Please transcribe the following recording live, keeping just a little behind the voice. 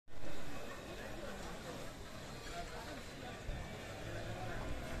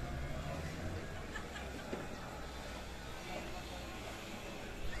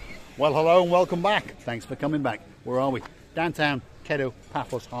Well, hello and welcome back. Thanks for coming back. Where are we? Downtown Coco,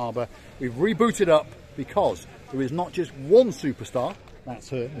 Paphos Harbour. We've rebooted up because there is not just one superstar. That's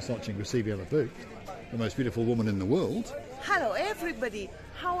her, Miss Coco the the most beautiful woman in the world. Hello everybody.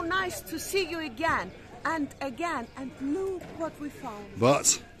 How nice to see you again and again. And look what we found.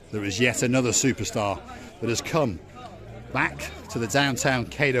 But there is yet another superstar that has come back to the downtown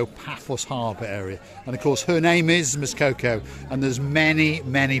Coco Paphos Harbour area, and of course her name is Miss Coco, and there's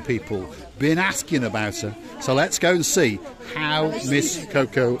many people been asking about her, so let's go and see how Miss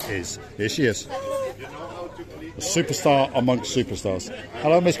Coco is. Here she is, a superstar amongst superstars.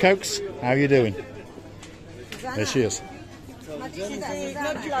 Hello Miss Cokes, how are you doing? There she is.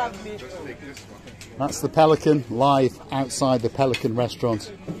 That's the Pelican live outside the Pelican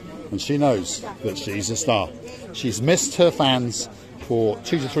restaurant, and she knows that she's a star. She's missed her fans for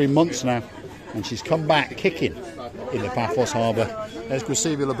 2 to 3 months now, and she's come back kicking in the Paphos Harbour. There's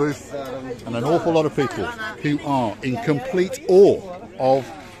Coco the booth and an awful lot of people who are in complete awe of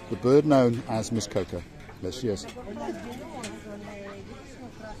the bird known as Miss Coco. There she is.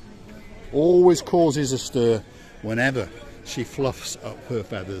 Always causes a stir whenever she fluffs up her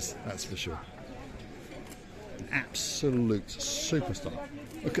feathers, that's for sure. An absolute superstar.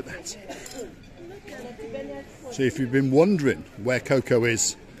 Look at that. So if you've been wondering where Coco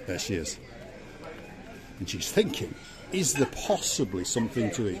is, there she is. And she's thinking, is there possibly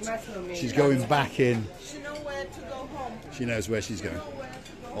something to eat? She's going back in. She knows where she's going.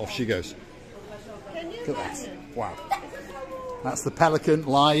 Off she goes. Look at that. Wow. That's the Pelican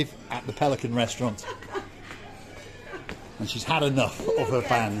live at the Pelican restaurant. And she's had enough of her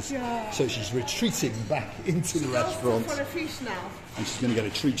fans, so she's retreating back into the restaurant. And she's going to get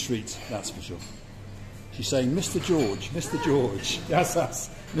a treat, that's for sure. She's saying, Mr. George, Mr. George. Yes, that's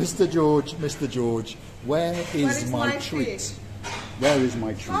Mr. George, Mr. George. Where is my treat? Where is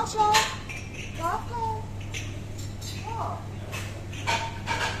my treat? Coco. Coco. Oh.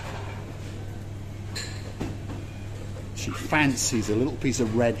 She fancies a little piece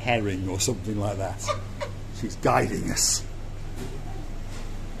of red herring or something like that. She's guiding us.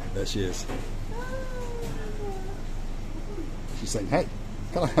 There she is. She's saying, hey,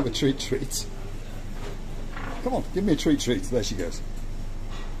 can I have a treat? Come on, give me a treat. There she goes.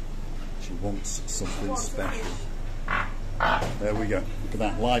 She wants something special. There we go. Look at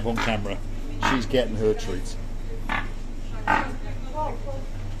that, live on camera. She's getting her treat.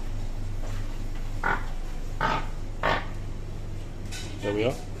 There we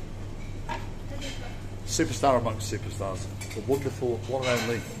are. Superstar amongst superstars. The wonderful, one and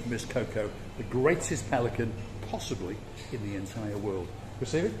only Miss Coco. The greatest pelican possibly in the entire world.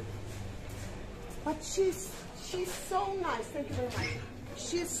 Receive it? But she's so nice, thank you very much.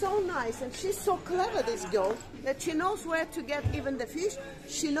 She's so nice and she's so clever, this girl, that she knows where to get even the fish.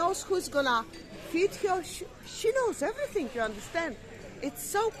 She knows who's gonna feed her. She knows everything, you understand? It's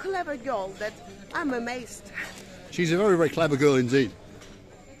so clever girl that I'm amazed. She's a very clever girl indeed.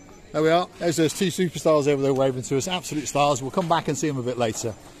 There we are. There's those two superstars over there waving to us. Absolute stars. We'll come back and see them a bit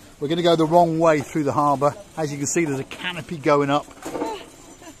later. We're going to go the wrong way through the harbour. As you can see, there's a canopy going up.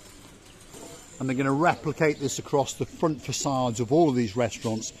 And they're going to replicate this across the front facades of all of these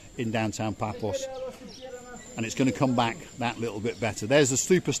restaurants in downtown Paphos. And it's going to come back that little bit better. There's a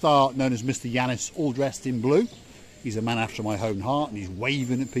superstar known as Mr. Yanis, all dressed in blue. He's a man after my own heart, and he's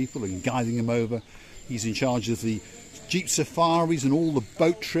waving at people and guiding them over. He's in charge of the Jeep safaris and all the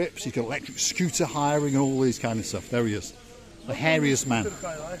boat trips. He's got electric scooter hiring and all these kind of stuff. There he is. The hairiest man. I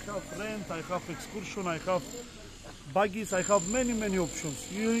have rent, I have excursion, I have buggies, I have many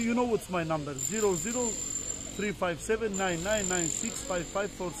options. You know what's my number?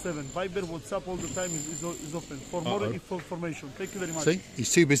 0035799965547. Viber, WhatsApp all the time is open for more information. Thank you very much. See,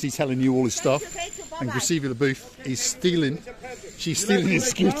 he's too busy telling you all his stuff. And Coco the booth, he's stealing. She's stealing his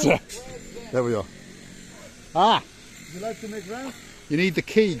scooter. There we are. Ah! You like to make rent? You need the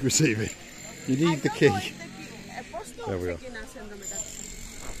key, Coco. You need the key. There we are.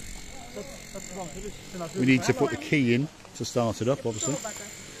 We need to put the key in to start it up, obviously.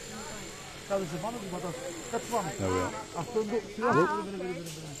 There we are.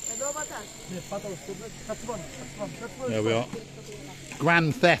 There we are.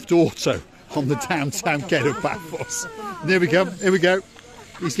 Grand Theft Auto on the downtown Coco Paphos. And here we go.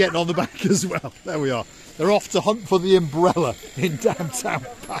 He's getting on the back as well. There we are. They're off to hunt for the umbrella in downtown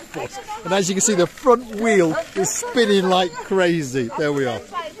Paphos. And as you can see, the front wheel is spinning like crazy. There we are.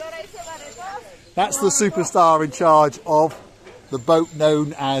 That's the superstar in charge of the boat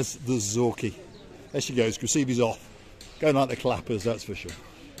known as the Zorky. There she goes. Coco's off. Going like the clappers, that's for sure.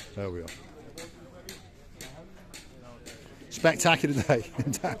 There we are. Spectacular day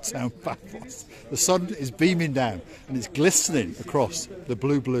in downtown Paphos. The sun is beaming down and it's glistening across the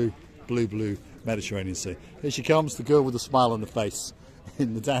blue Mediterranean Sea. Here she comes, the girl with a smile on her face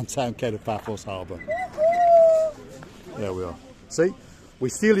in the downtown Coco the Paphos Harbour. There we are. See, we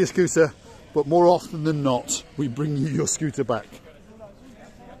steal your scooter, but more often than not, we bring you your scooter back.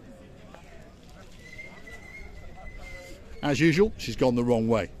 As usual, she's gone the wrong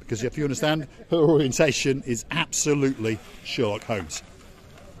way, because if you understand, her orientation is absolutely Sherlock Holmes.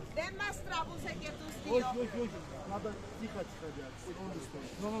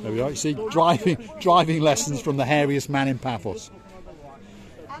 There we are, you see, driving lessons from the hairiest man in Paphos.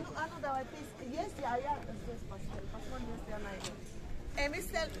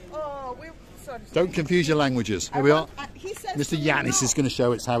 Don't confuse your languages. Here we are. Mr. Yanis is going to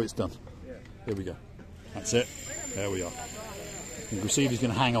show us how it's done. Here we go. That's it. There we are. And Gracieva's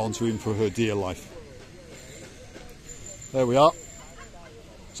going to hang on to him for her dear life. There we are.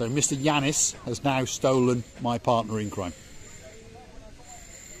 So Mr. Yanis has now stolen my partner in crime.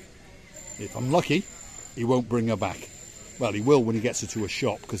 If I'm lucky, he won't bring her back. Well, he will when he gets her to a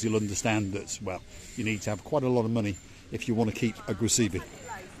shop, because he'll understand that, well, you need to have quite a lot of money if you want to keep a Gracievi.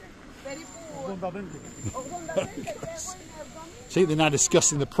 See, they're now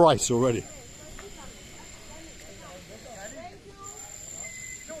discussing the price already.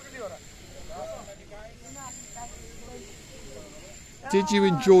 Did you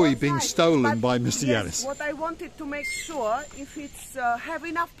enjoy being stolen by Mr. Yanis? What I wanted to make sure, if it's have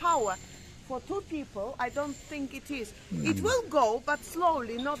enough power for two people, I don't think it is. It will go, but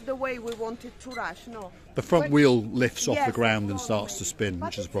slowly, not the way we want it to rush, no. The front wheel lifts off the ground and starts to spin,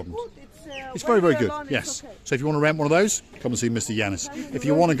 which is a problem. It's very, very good, yes. Okay. So if you want to rent one of those, come and see Mr. Yanis. If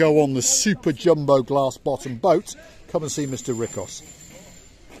you want to go on the super jumbo glass bottom boat, come and see Mr. Rikos.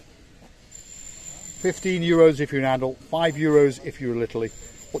 €15 if you're an adult, €5 if you're a littlie.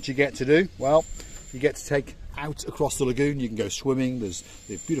 What you get to do? Well, you get to take out across the lagoon. You can go swimming. There's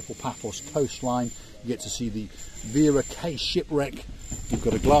the beautiful Paphos coastline. You get to see the Vera K shipwreck. You've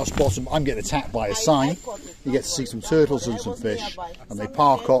got a glass bottom. I'm getting attacked by a sign. You get to see some turtles and some fish, and they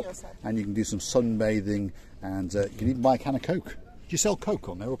park up, and you can do some sunbathing, and you can even buy a can of Coke. Do you sell Coke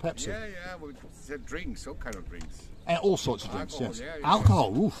on there or Pepsi? Yeah, we sell drinks, all kind of drinks. All sorts of drinks, alcohol, yes. Yeah,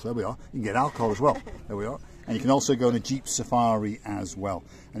 alcohol, oof, there we are. You can get alcohol as well. There we are. And you can also go on a Jeep safari as well.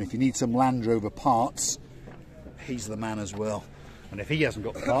 And if you need some Land Rover parts, he's the man as well. And if he hasn't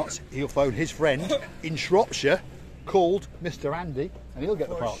got the parts, he'll phone his friend in Shropshire called Mr. Andy, and he'll get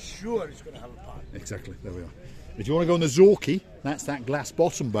the parts. Sure, he's going to have a part. Exactly, there we are. If you want to go on the Zorki, that's that glass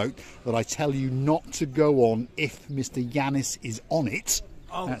bottom boat that I tell you not to go on if Mr. Yanis is on it.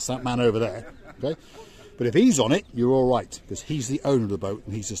 Oh. That's that man over there. Okay. But if he's on it, you're all right, because he's the owner of the boat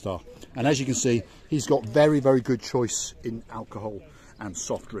and he's the star. And as you can see, he's got very, very good choice in alcohol and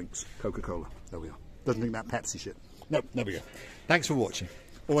soft drinks. Coca-Cola. There we are. Doesn't think that Pepsi shit. No, there we go. Thanks for watching.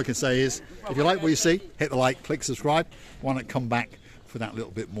 All I can say is, if you like what you see, hit the like, click subscribe. Why not come back for that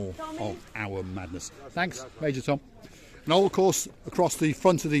little bit more of our madness. Thanks, Major Tom. And all, of course, across the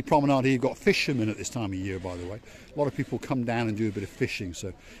front of the promenade here, you've got fishermen at this time of year, by the way. A lot of people come down and do a bit of fishing,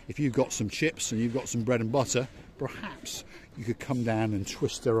 so if you've got some chips and you've got some bread and butter, perhaps you could come down and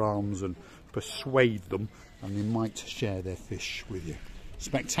twist their arms and persuade them, and they might share their fish with you.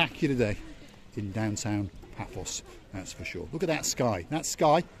 Spectacular day in downtown Paphos, that's for sure. Look at that sky. That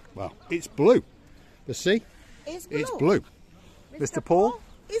sky, well, it's blue. The sea, it's blue. It's blue. Mr. Paul?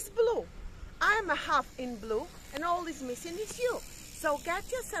 It's blue. I'm a half in blue, and all is missing is you. So get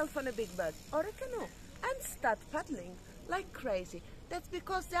yourself on a big bird or a canoe and start paddling like crazy. That's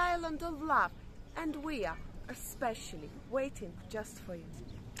because the island of love, and we are especially waiting just for you.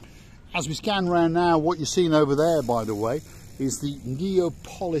 As we scan around now, what you're seeing over there, by the way, is the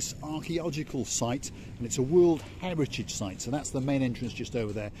Neapolis archaeological site, and it's a World Heritage Site, so that's the main entrance just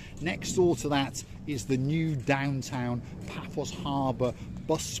over there. Next door to that is the new downtown Paphos Harbour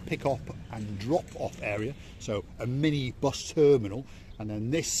bus pick-up and drop-off area, so a mini bus terminal. And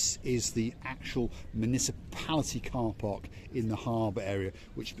then this is the actual municipality car park in the harbour area,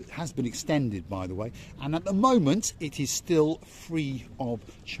 which has been extended, by the way. And at the moment, it is still free of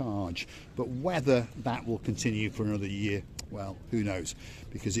charge. But whether that will continue for another year, well, who knows?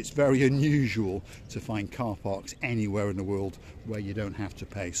 Because it's very unusual to find car parks anywhere in the world where you don't have to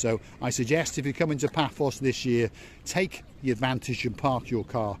pay. So I suggest if you come into Paphos this year, take the advantage and park your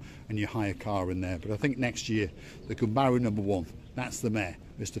car and you hire a car in there. But I think next year, the Kumbaru #1, that's the mayor,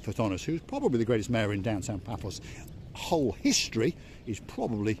 Mr. Fotonis, who's probably the greatest mayor in downtown Paphos. Whole history is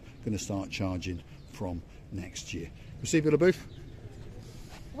probably going to start charging from next year. Receive it, LaBouffe.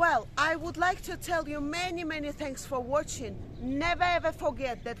 Well, I would like to tell you many thanks for watching. Never ever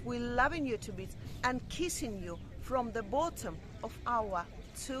forget that we're loving you to bits and kissing you from the bottom of our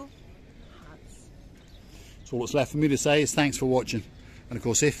 2 hearts. So all that's left for me to say is thanks for watching. And of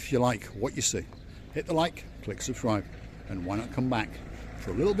course, if you like what you see, hit the like, click subscribe, and why not come back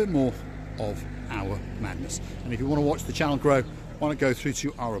for a little bit more of our madness. And if you want to watch the channel grow, why not go through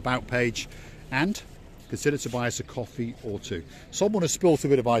to our About page and consider to buy us a coffee or 2. Someone has spilt a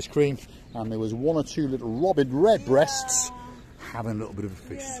bit of ice cream and there was 1 or 2 little robin redbreasts having a little bit of a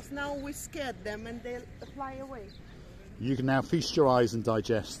feast. Yes, now we scared them and they'll fly away. You can now feast your eyes and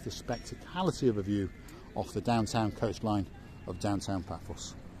digest the spectacality of a view off the downtown coastline of downtown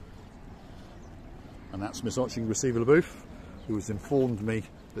Paphos. And that's Miss Otching Receiver LaBouffe, who has informed me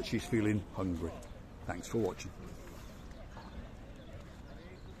that she's feeling hungry. Thanks for watching.